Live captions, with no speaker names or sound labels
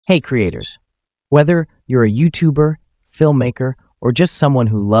Hey creators, whether you're a YouTuber, filmmaker, or just someone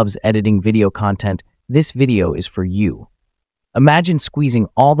who loves editing video content, this video is for you. Imagine squeezing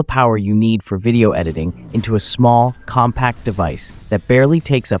all the power you need for video editing into a small, compact device that barely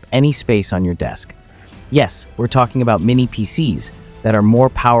takes up any space on your desk. Yes, we're talking about mini PCs that are more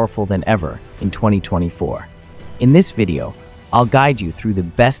powerful than ever in 2024. In this video, I'll guide you through the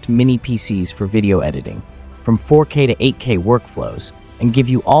best mini PCs for video editing, from 4K to 8K workflows, and give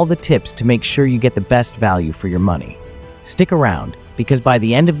you all the tips to make sure you get the best value for your money. Stick around, because by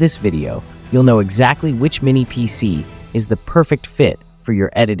the end of this video, you'll know exactly which mini PC is the perfect fit for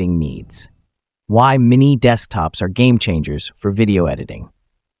your editing needs. Why mini desktops are game changers for video editing.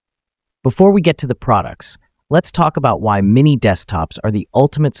 Before we get to the products, let's talk about why mini desktops are the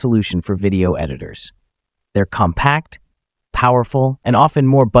ultimate solution for video editors. They're compact, powerful, and often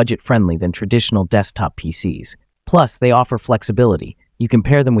more budget-friendly than traditional desktop PCs. Plus, they offer flexibility. You can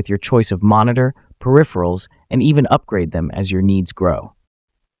pair them with your choice of monitor, peripherals, and even upgrade them as your needs grow.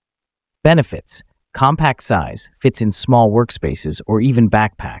 Benefits: compact size, fits in small workspaces or even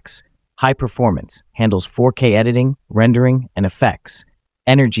backpacks. High performance, handles 4K editing, rendering, and effects.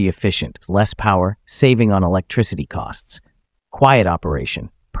 Energy efficient, less power, saving on electricity costs. Quiet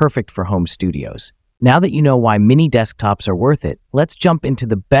operation, perfect for home studios. Now that you know why mini desktops are worth it, let's jump into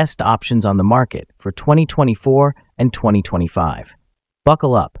the best options on the market for 2024 and 2025.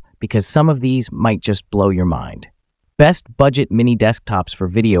 Buckle up, because some of these might just blow your mind. Best budget mini desktops for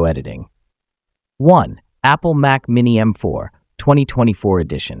video editing. 1. Apple Mac Mini M4 2024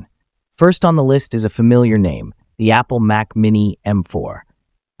 edition. First on the list is a familiar name, the Apple Mac Mini M4.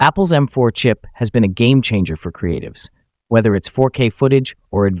 Apple's M4 chip has been a game changer for creatives. Whether it's 4K footage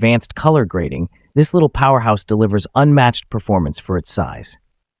or advanced color grading, this little powerhouse delivers unmatched performance for its size.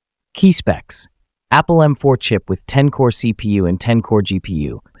 Key specs: Apple M4 chip with 10-core CPU and 10-core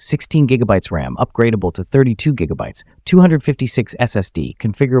GPU, 16GB RAM, upgradable to 32GB, 256 SSD,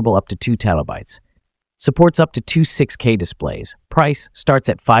 configurable up to 2 TB. Supports up to two 6K displays. Price starts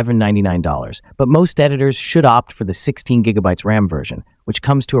at $599, but most editors should opt for the 16GB RAM version, which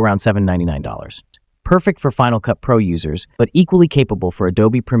comes to around $799. Perfect for Final Cut Pro users, but equally capable for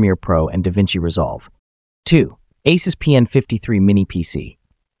Adobe Premiere Pro and DaVinci Resolve. 2. Asus PN53 Mini PC.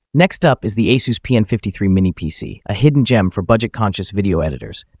 Next up is the Asus PN53 Mini PC, a hidden gem for budget-conscious video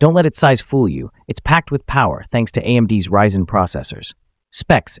editors. Don't let its size fool you. It's packed with power thanks to AMD's Ryzen processors.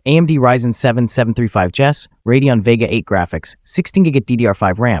 Specs: AMD Ryzen 7 735GS, Radeon Vega 8 graphics, 16GB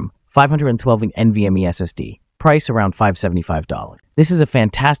DDR5 RAM, 512 NVMe SSD. Price around $575. This is a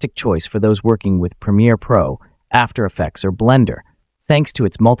fantastic choice for those working with Premiere Pro, After Effects, or Blender, thanks to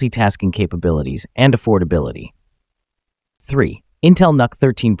its multitasking capabilities and affordability. 3. Intel NUC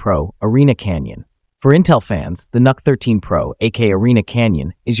 13 Pro Arena Canyon. For Intel fans, the NUC 13 Pro, aka Arena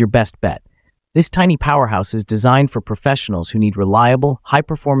Canyon, is your best bet. This tiny powerhouse is designed for professionals who need reliable,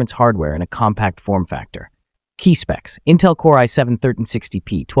 high-performance hardware in a compact form factor. Key specs: Intel Core i7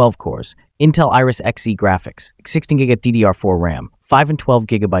 1360p, 12 cores, Intel Iris Xe graphics, 16GB DDR4 RAM, 5 and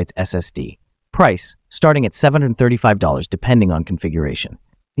 12GB SSD. Price starting at $735 depending on configuration.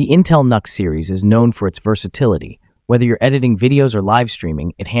 The Intel NUC series is known for its versatility. Whether you're editing videos or live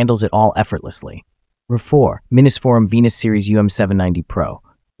streaming, it handles it all effortlessly. 4. Minisforum Venus Series UM790 Pro.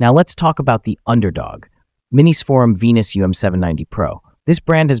 Now let's talk about the underdog, Minisforum Venus UM790 Pro. This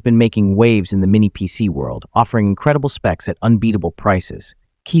brand has been making waves in the mini PC world, offering incredible specs at unbeatable prices.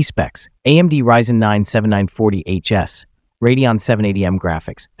 Key specs: AMD Ryzen 9 7940HS, Radeon 780M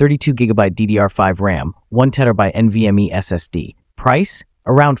graphics, 32GB DDR5 RAM, 1TB NVMe SSD. Price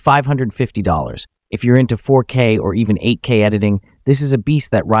around $550. If you're into 4K or even 8K editing, this is a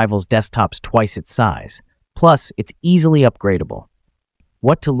beast that rivals desktops twice its size. Plus, it's easily upgradable.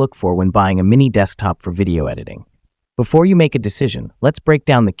 What to look for when buying a mini desktop for video editing. Before you make a decision, let's break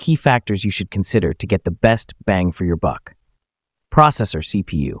down the key factors you should consider to get the best bang for your buck. Processor: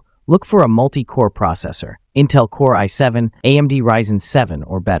 CPU. Look for a multi-core processor, Intel Core i7, AMD Ryzen 7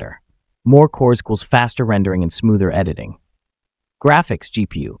 or better. More cores equals faster rendering and smoother editing. Graphics: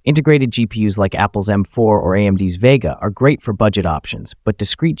 GPU. Integrated GPUs like Apple's M4 or AMD's Vega are great for budget options, but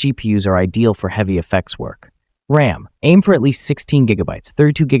discrete GPUs are ideal for heavy effects work. RAM. Aim for at least 16GB,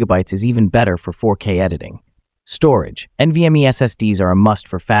 32GB is even better for 4K editing. Storage. NVMe SSDs are a must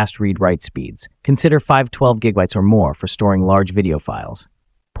for fast read-write speeds. Consider 512GB or more for storing large video files.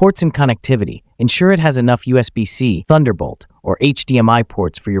 Ports and connectivity. Ensure it has enough USB-C, Thunderbolt, or HDMI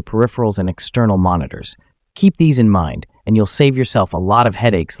ports for your peripherals and external monitors. Keep these in mind, and you'll save yourself a lot of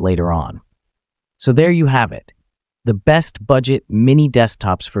headaches later on. So there you have it. The best budget mini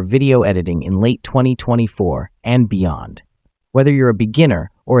desktops for video editing in late 2024 and beyond. Whether you're a beginner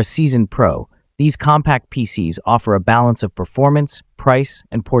or a seasoned pro, these compact PCs offer a balance of performance, price,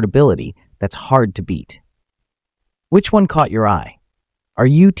 and portability that's hard to beat. Which one caught your eye? Are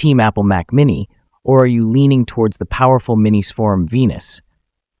you Team Apple Mac Mini, or are you leaning towards the powerful Minisforum Venus?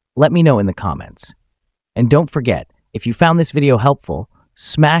 Let me know in the comments. And don't forget, if you found this video helpful,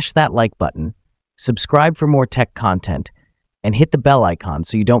 smash that like button, subscribe for more tech content, and hit the bell icon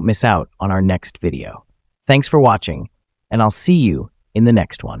so you don't miss out on our next video. Thanks for watching, and I'll see you in the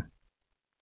next one.